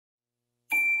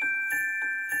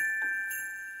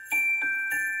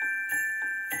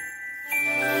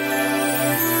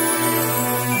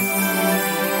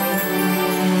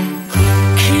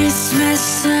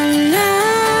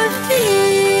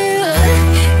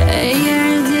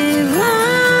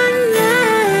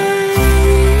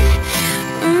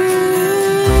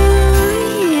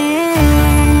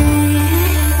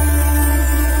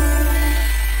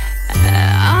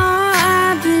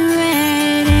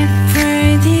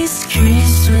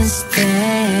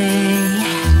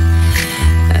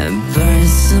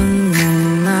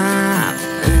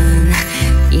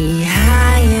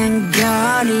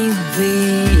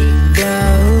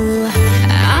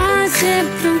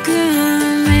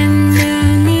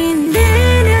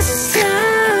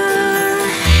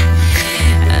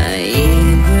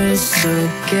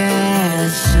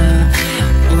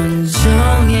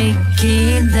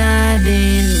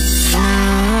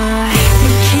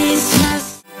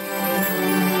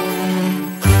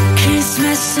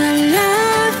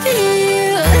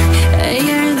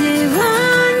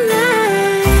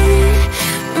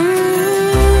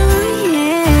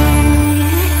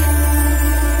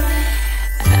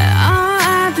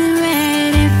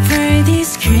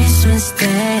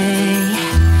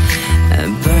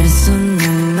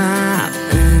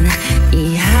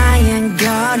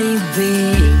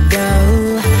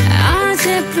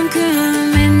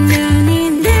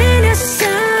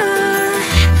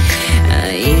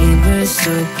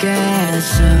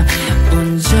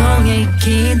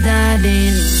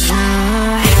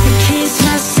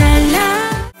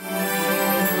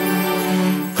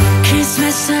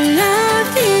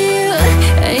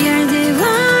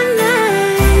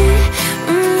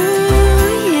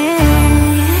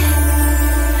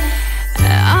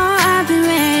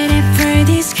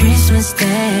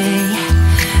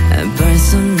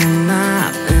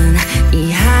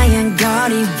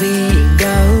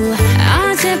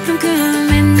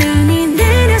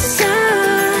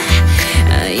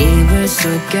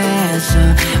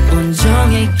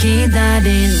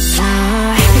기다린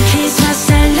Christmas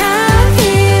I love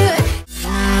you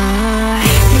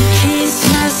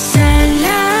Christmas I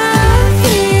love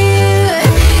you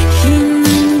흰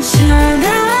눈처럼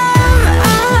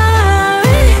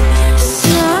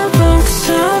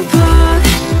sobok-sobok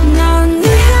넌 내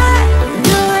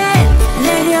하루에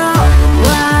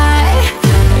내려와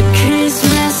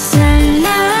Christmas I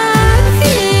love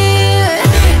you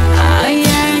아야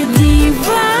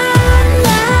디바나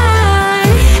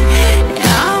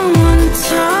영원토록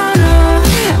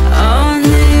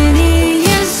오늘이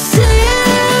였으면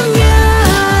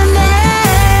해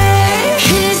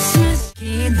Christmas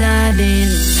기다린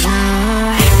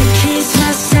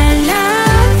Christmas I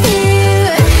love you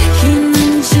흰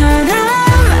눈처럼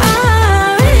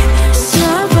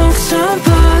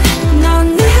sobok-sobok 넌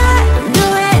내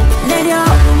하루에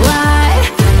내려와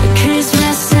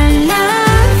Christmas I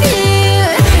love you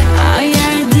아야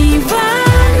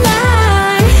디바나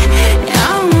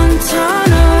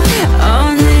영원토록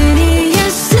오늘이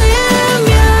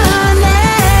였으면 해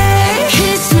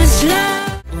Christmas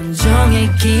love 온종일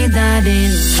기다린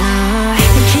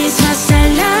Christmas I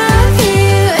love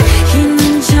you 흰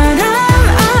눈처럼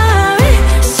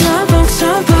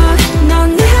sobok-sobok 넌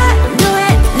내 하루에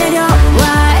내려와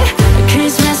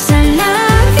Christmas I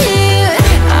love you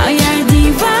아야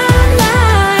디바나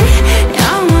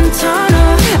영원토록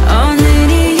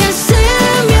오늘이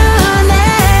였으면 해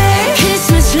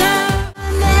Christmas love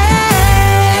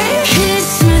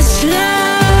Christmas love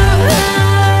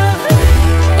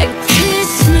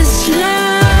Christmas love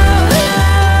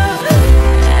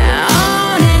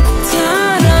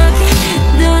오래도록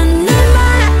넌 내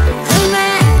마음에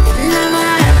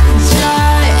남아줘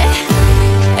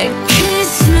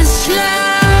Christmas love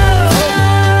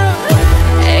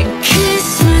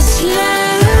Christmas love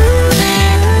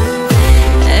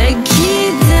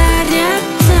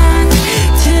기다렸던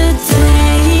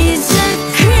Today is a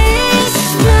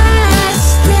Christmas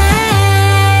day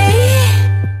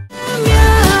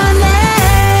면에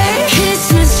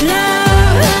Christmas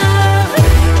love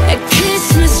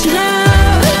Christmas love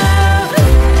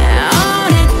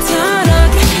오래도록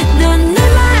넌 내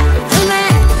마음에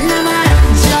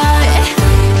남아줘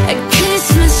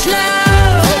Christmas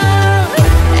love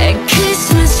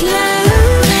Christmas love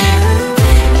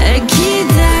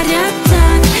기다렸던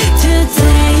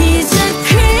Today is a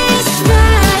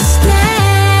Christmas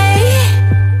day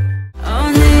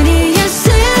오늘이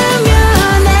였으면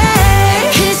해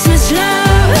Christmas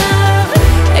love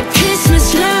Christmas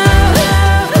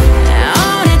love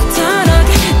오래도록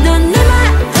넌 내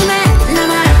마음에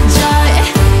남아줘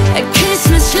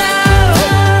Christmas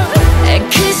love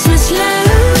Christmas love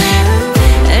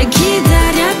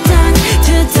기다렸던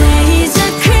Today is a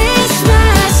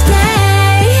Christmas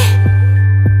day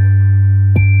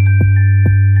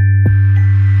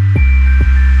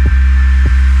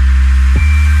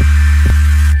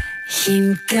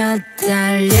힘껏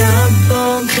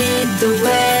달려보기도 해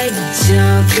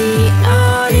저기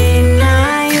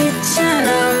어린아이처럼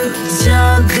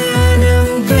적은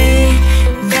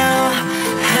위로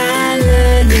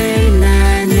하늘을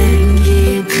나는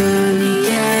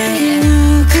기분이야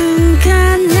누군가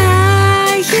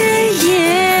나의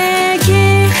얘기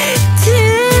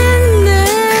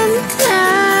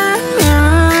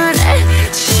듣는다면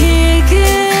지금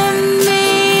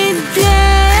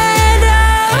이대로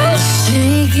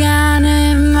시간을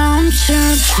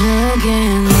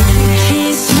멈춰두겠네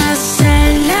Christmas I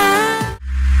love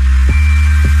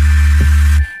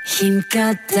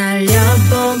힘껏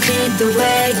달려보기도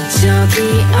해 저기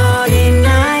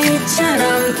어린아이처럼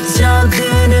적은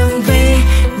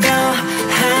위로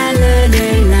하늘을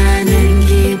나는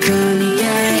기분이야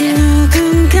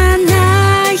누군가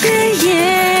나의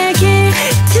얘기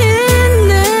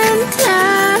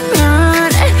듣는다면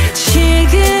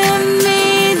지금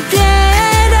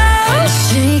이대로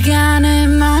시간을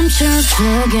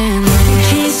멈춰두겠네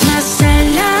Christmas I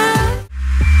love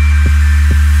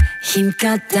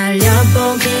힘껏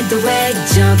달려보기도 해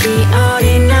저기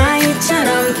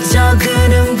어린아이처럼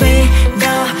적은 위로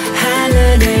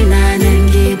하늘을 나는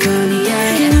기분이야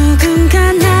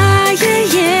누군가 나의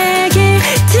얘기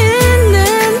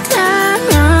듣는다면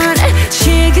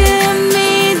지금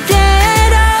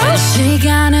이대로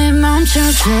시간을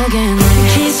멈춰두겠네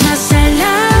Christmas I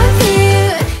love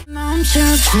you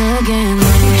멈춰두겠네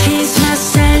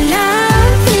Christmas I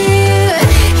love you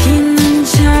흰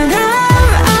눈처럼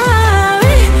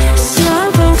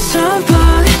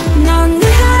sobok-sobok 넌 내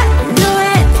하루에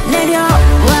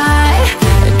내려와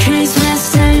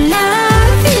Christmas I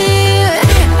love you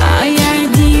아야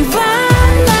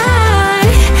디바나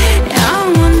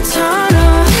영원토록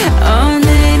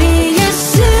오늘이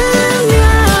였으면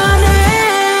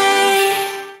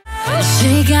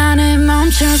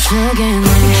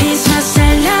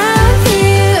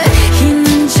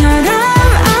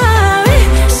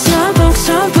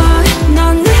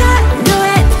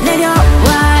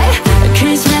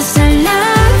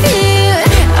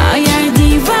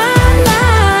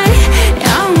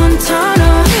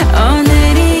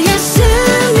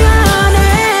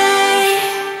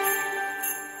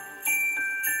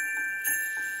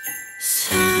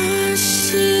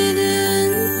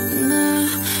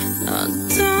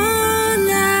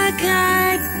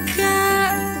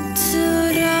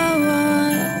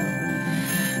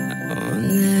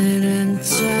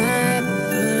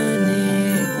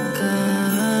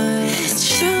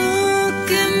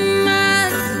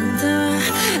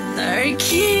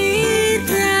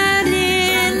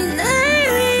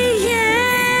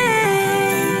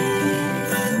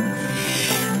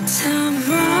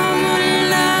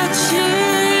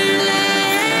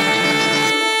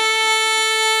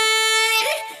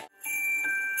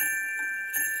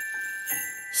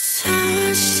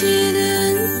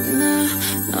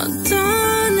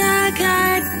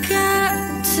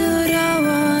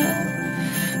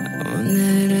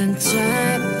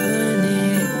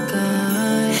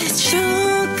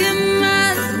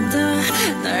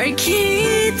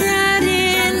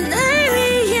기다린 날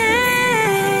위해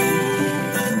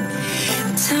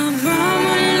더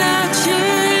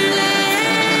머물러줄래.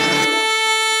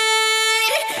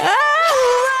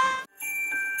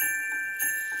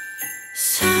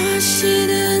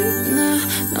 사실은 너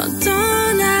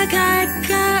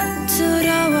떠나갈까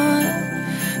두려워.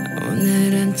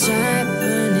 오늘은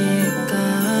짧으니까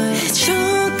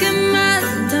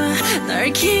조금만 더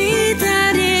널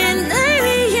기다린 날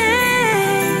위해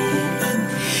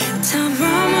더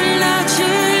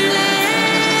머물러줄래.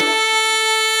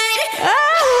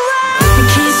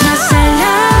 Christmas I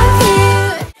love you.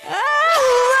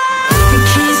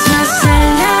 Christmas I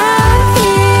love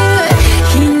you.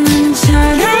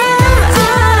 흰처럼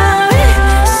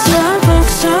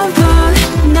소복소복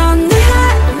넌 내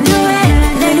하루에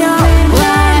내려와.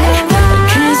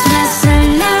 Christmas I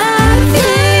love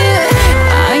you.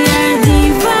 I am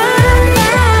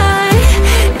divine.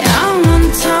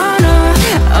 영원토록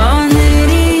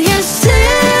오늘이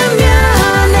였으면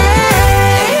해.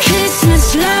 Christmas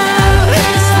love.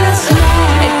 Christmas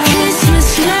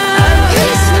love.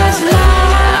 Christmas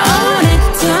love.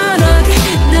 오래도록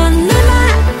넌 내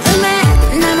마음에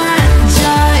남아줘.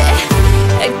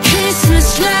 Christmas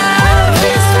love.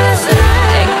 Christmas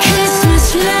love.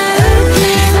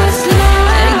 Christmas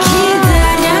love.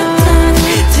 기다렸던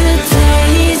today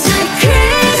is a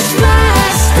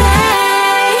Christmas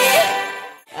day.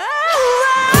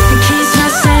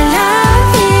 Christmas I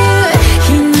love you.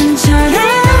 흰처럼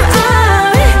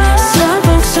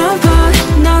소복소복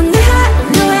넌 내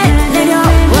하루에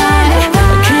내려와.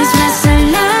 Christmas I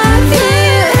love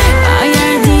you. I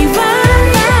am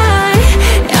divine.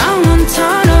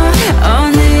 영원토록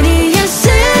오늘이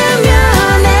였으면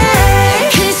해.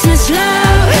 Christmas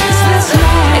love. Christmas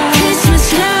love. Christmas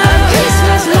love.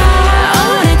 Christmas love.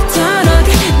 오래도록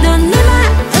넌 내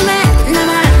마음에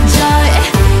남아줘.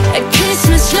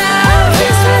 Christmas love.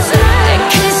 Christmas love.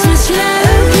 Christmas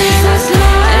love. Christmas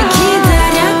love.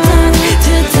 기다렸던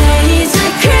today is a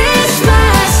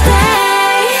Christmas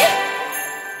day.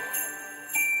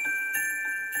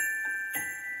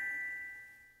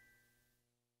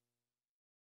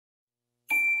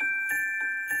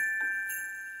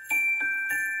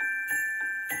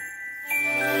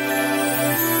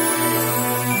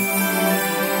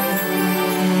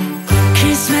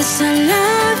 Christmas I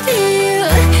love you.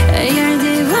 You're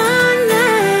the one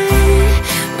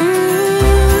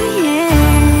yeah.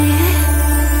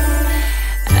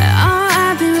 Oh,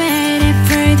 I've been waiting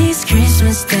for this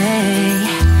Christmas day.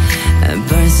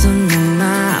 벌써 내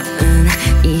마음은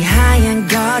이 하얀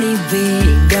거리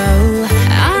위로.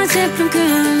 어젯밤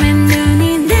꿈에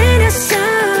눈이 내렸어.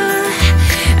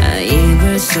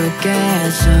 이불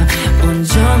속에서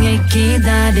온종일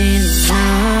기다린 너.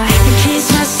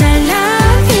 Christmas I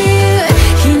love you.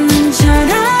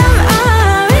 흰처럼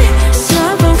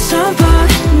소복소복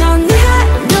넌 내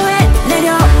하루에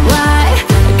내려와.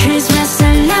 Christmas I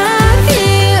love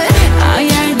you. I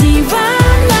am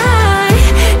divine.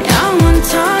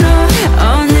 영원토록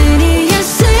오늘이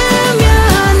였으면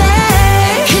해.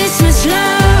 Christmas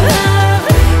love.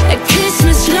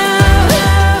 Christmas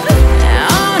love.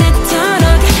 오래도록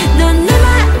넌 내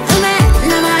마음에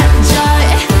남아줘.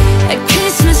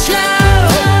 Christmas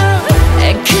love.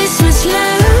 Christmas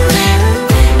love.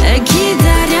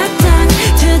 기다렸던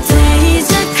today is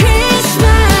a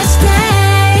Christmas day.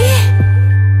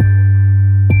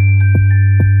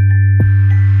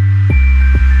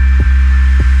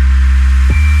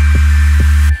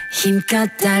 힘껏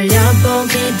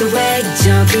달려보기도 해.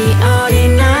 저기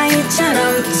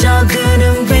어린아이처럼 저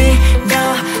구름 위로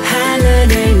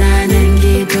하늘을 나는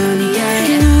기분이야.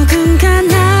 누군가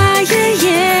나의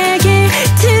얘기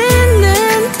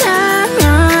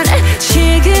듣는다면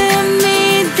지금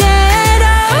이대로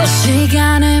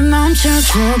시간을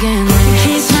멈춰주겠네.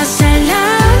 Christmas